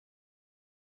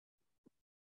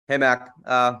Hey Mac,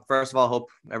 first of all, hope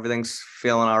everything's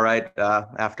feeling all right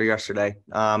after yesterday.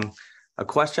 A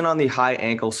question on the high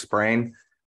ankle sprain,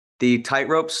 the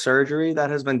tightrope surgery that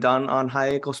has been done on high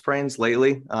ankle sprains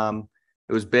lately.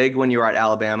 It was big when you were at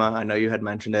Alabama. I know you had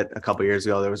mentioned it a couple years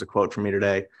ago. There was a quote from me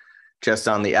today just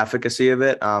on the efficacy of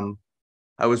it.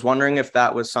 I was wondering if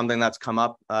that was something that's come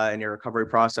up in your recovery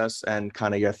process and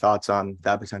kind of your thoughts on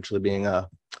that potentially being a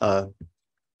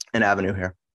an avenue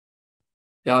here.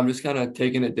 Yeah, I'm just kind of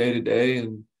taking it day to day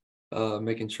and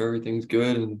making sure everything's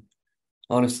good. And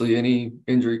honestly, any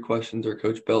injury questions are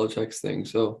Coach Belichick's thing.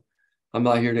 So I'm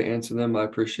not here to answer them. I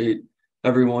appreciate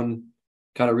everyone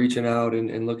kind of reaching out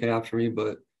and looking after me,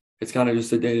 but it's kind of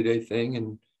just a day to day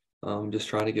thing and just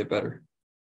trying to get better.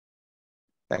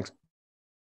 Thanks.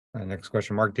 Next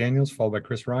question, Mark Daniels, followed by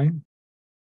Chris Ryan.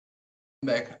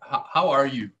 Beck, how are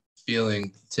you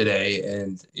feeling today?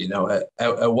 And,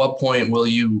 at what point will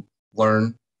you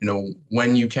learn,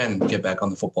 when you can get back on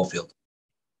the football field?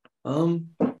 Um,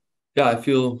 yeah, I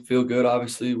feel good.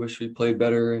 Obviously, wish we played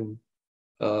better, and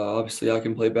obviously I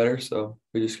can play better. So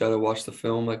we just got to watch the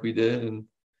film like we did and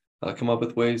come up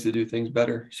with ways to do things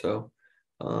better. So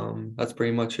that's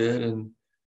pretty much it. And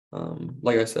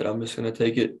like I said, I'm just gonna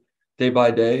take it day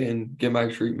by day and get my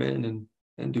treatment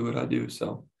and do what I do.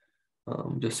 So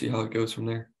just see how it goes from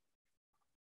there.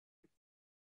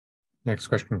 Next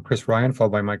question, Chris Ryan,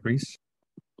 followed by Mike Reese.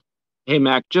 Hey,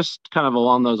 Mac, just kind of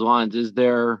along those lines, is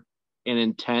there an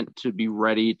intent to be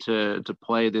ready to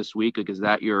play this week? Like, is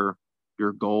that your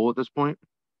goal at this point?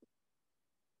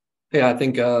 Yeah, I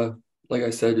think like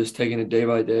I said, just taking it day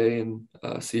by day and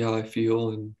see how I feel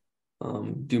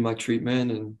and do my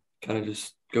treatment and kind of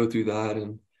just go through that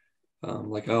and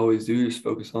like I always do, just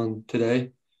focus on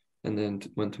today and then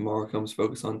when tomorrow comes,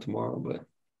 focus on tomorrow.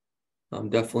 But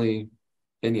definitely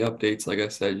any updates, like I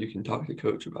said, you can talk to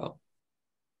coach about.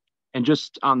 And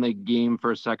just on the game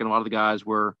for a second, a lot of the guys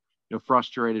were,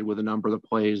 frustrated with a number of the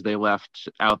plays they left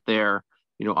out there,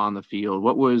 on the field.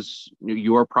 What was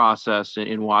your process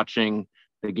in watching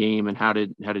the game, and how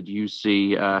did you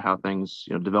see how things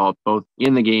developed both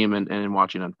in the game and in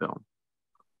watching on film?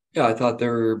 Yeah, I thought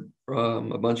there were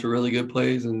a bunch of really good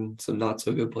plays and some not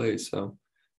so good plays. So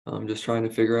I'm just trying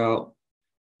to figure out,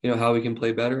 how we can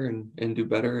play better and do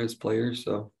better as players.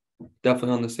 So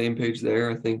definitely on the same page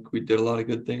there. I think we did a lot of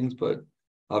good things, but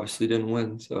obviously didn't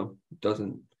win. So it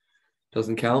doesn't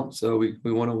count. So we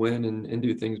want to win and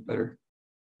do things better.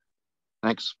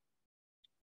 Thanks.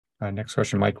 Next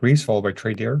question, Mike Reese, followed by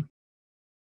Trey Deer.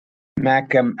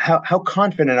 Mac, how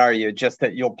confident are you just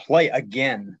that you'll play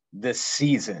again this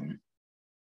season?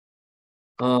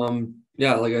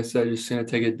 Yeah, like I said, just gonna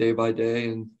take it day by day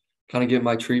and kind of get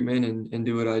my treatment and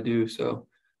do what I do. So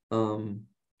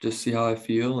just see how I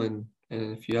feel and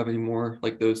if you have any more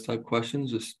like those type questions,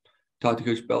 just talk to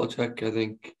Coach Belichick. I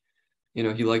think, he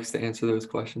likes to answer those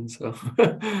questions. So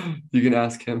you can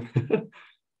ask him.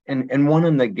 And one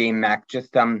in the game, Mac,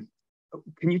 just can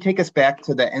you take us back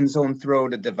to the end zone throw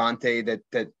to Devontae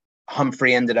that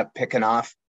Humphrey ended up picking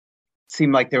off?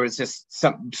 Seemed like there was just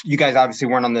you guys obviously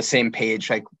weren't on the same page.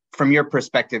 Like from your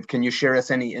perspective, can you share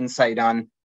us any insight on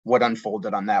what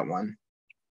unfolded on that one?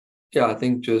 Yeah, I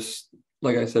think just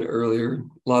like I said earlier,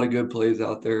 a lot of good plays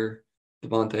out there.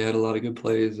 Devontae had a lot of good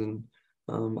plays, and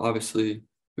obviously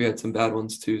we had some bad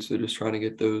ones too. So just trying to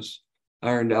get those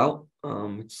ironed out.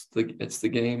 It's the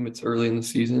game. It's early in the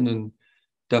season, and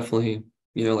definitely,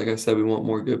 like I said, we want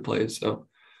more good plays. So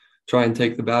try and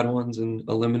take the bad ones and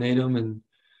eliminate them, and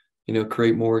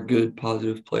create more good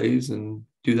positive plays and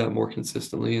do that more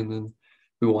consistently, and then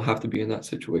we won't have to be in that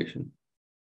situation.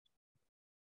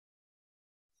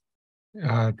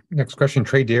 Next question,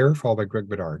 Trey Deer, followed by Greg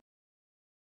Bedard.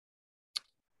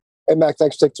 Hey, Mac,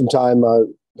 thanks for taking some time.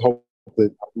 Hope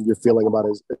that you're feeling about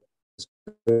as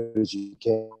good as you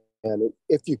can. And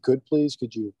if you could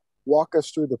you walk us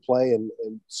through the play and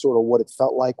sort of what it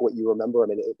felt like, what you remember? I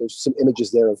mean, there's some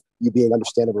images there of you being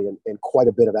understandably in quite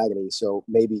a bit of agony. So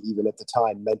maybe even at the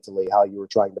time, mentally, how you were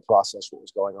trying to process what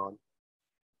was going on.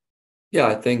 Yeah,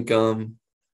 I think,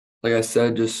 like I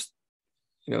said, just,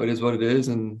 it is what it is.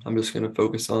 And I'm just going to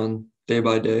focus on day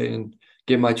by day and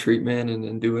get my treatment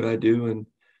and do what I do. And,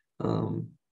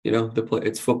 the play,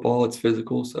 it's football, it's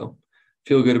physical. So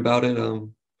feel good about it.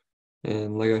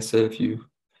 And like I said, if you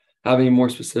have any more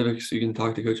specifics, you can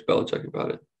talk to Coach Belichick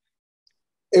about it.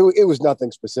 It was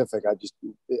nothing specific. I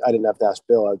didn't have to ask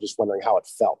Bill. I was just wondering how it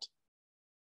felt.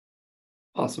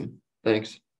 Awesome.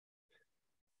 Thanks.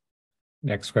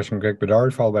 Next question, Greg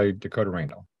Bedard, followed by Dakota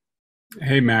Randall.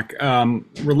 Hey, Mac.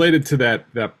 Related to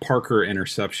that Parker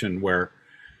interception where,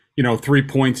 3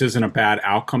 points isn't a bad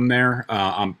outcome there.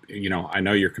 I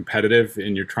know you're competitive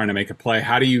and you're trying to make a play.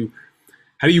 How do you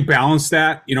balance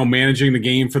that, managing the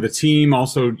game for the team,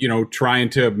 also, trying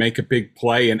to make a big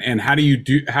play, and how do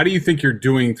you think you're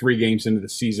doing 3 games into the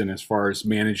season as far as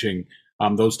managing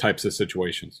those types of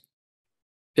situations?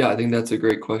 Yeah, I think that's a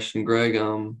great question, Greg.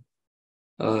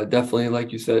 Definitely,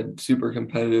 like you said, super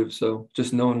competitive. So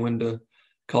just knowing when to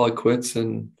call it quits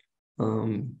and,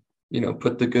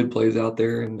 put the good plays out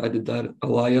there. And I did that a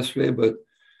lot yesterday, but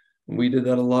we did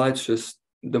that a lot. It's just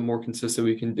the more consistent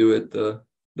we can do it, the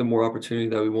more opportunity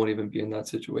that we won't even be in that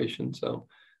situation. So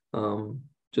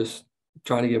just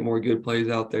trying to get more good plays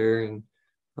out there and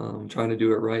trying to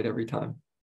do it right every time.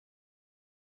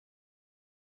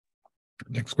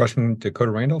 Next question,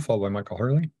 Dakota Randall, followed by Michael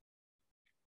Hurley.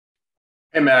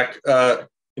 Hey, Mac,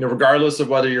 regardless of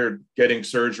whether you're getting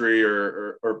surgery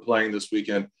or playing this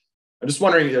weekend, I'm just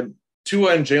wondering,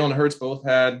 Tua and Jalen Hurts both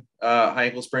had high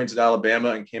ankle sprains at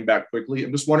Alabama and came back quickly.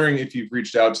 I'm just wondering if you've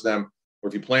reached out to them or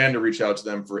if you plan to reach out to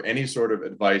them for any sort of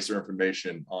advice or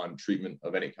information on treatment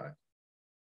of any kind.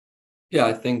 Yeah,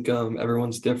 I think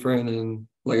everyone's different. And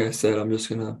like I said, I'm just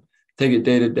going to take it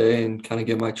day to day and kind of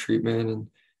get my treatment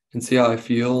and see how I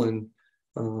feel. And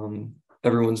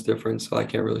everyone's different, so I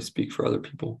can't really speak for other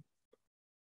people.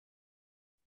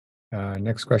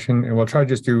 Next question, and we'll try to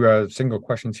just do single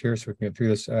questions here so we can get through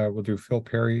this. We'll do Phil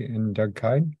Perry and Doug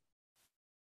Kyed.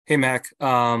 Hey, Mac.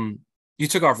 You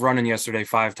took off running yesterday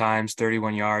 5 times,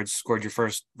 31 yards, scored your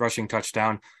first rushing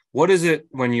touchdown. What is it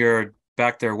when you're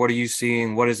back there? What are you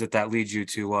seeing? What is it that leads you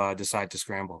to decide to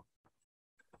scramble?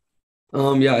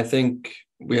 Yeah, I think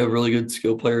we have really good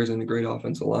skill players and a great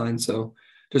offensive line. So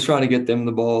just trying to get them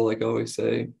the ball, like I always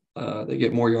say, they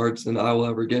get more yards than I will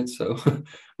ever get. So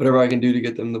whatever I can do to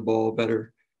get them the ball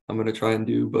better, I'm going to try and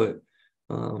do. But,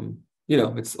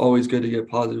 it's always good to get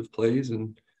positive plays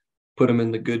and put them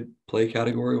in the good play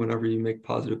category whenever you make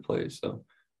positive plays. So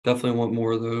definitely want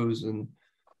more of those and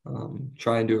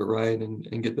try and do it right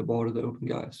and get the ball to the open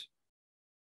guys.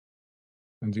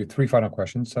 And do 3 final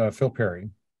questions. Phil Perry,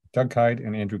 Doug Kyed,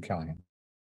 and Andrew Callahan.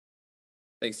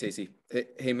 Thanks, Stacey.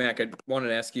 Hey, Mac, I wanted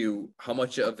to ask you how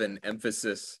much of an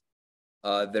emphasis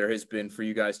there has been for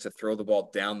you guys to throw the ball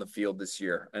down the field this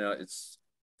year. I know it's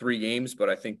 3 games, but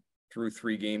I think through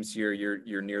 3 games here,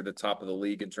 you're near the top of the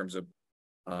league in terms of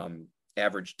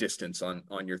average distance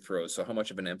on your throws. So how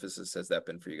much of an emphasis has that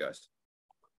been for you guys?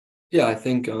 Yeah, I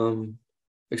think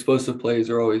explosive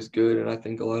plays are always good, and I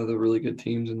think a lot of the really good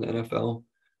teams in the NFL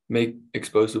make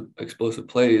explosive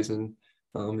plays, and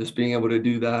just being able to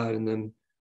do that and then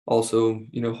also,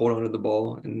 hold on to the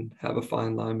ball and have a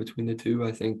fine line between the two,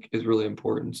 I think is really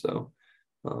important. So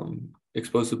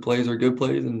explosive plays are good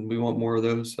plays and we want more of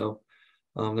those. So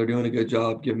they're doing a good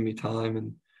job giving me time,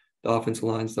 and the offensive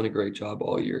line's done a great job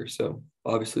all year. So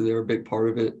obviously they're a big part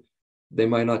of it. They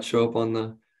might not show up on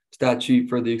the stat sheet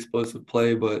for the explosive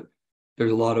play, but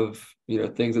there's a lot of,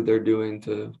 things that they're doing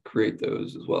to create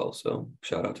those as well. So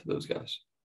shout out to those guys.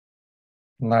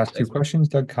 Last 2 questions,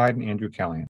 Doug Kyed and Andrew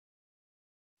Callahan.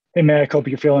 Hey, Mac, hope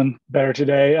you're feeling better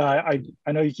today.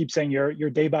 I know you keep saying you're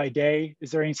day by day.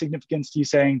 Is there any significance to you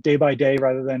saying day by day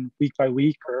rather than week by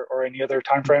week or any other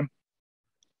time frame?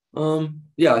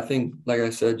 Yeah, I think, like I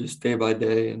said, just day by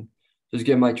day and just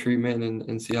get my treatment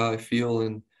and see how I feel.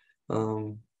 And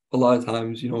a lot of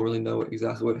times you don't really know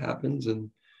exactly what happens, and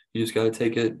you just got to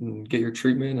take it and get your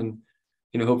treatment,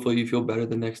 and hopefully you feel better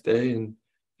the next day and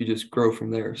you just grow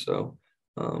from there. So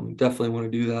definitely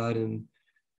want to do that and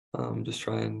just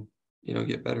try and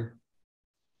get better.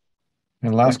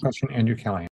 And last question, Andrew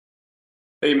Callahan.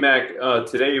 Hey, Mac,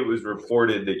 today it was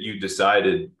reported that you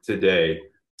decided today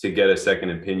to get a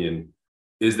second opinion.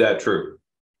 Is that true?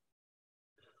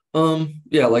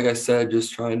 Yeah, like I said,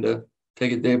 just trying to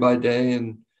take it day by day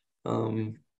and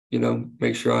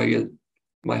make sure I get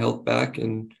my health back,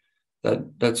 and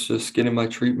that's just getting my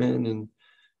treatment and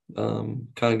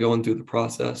kind of going through the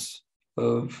process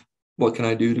of what can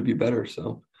I do to be better.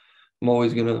 So I'm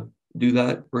always going to do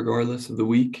that regardless of the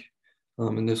week.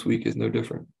 And this week is no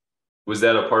different. Was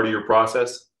that a part of your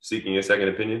process, seeking a second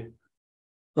opinion?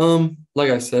 Like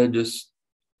I said,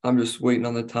 I'm just waiting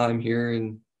on the time here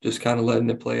and just kind of letting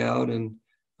it play out and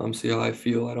see how I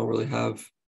feel. I don't really have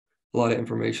a lot of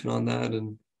information on that.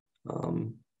 And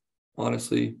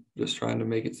honestly, just trying to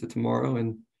make it to tomorrow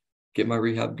and get my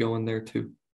rehab going there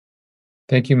too.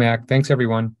 Thank you, Mac. Thanks,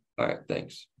 everyone. All right.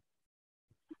 Thanks.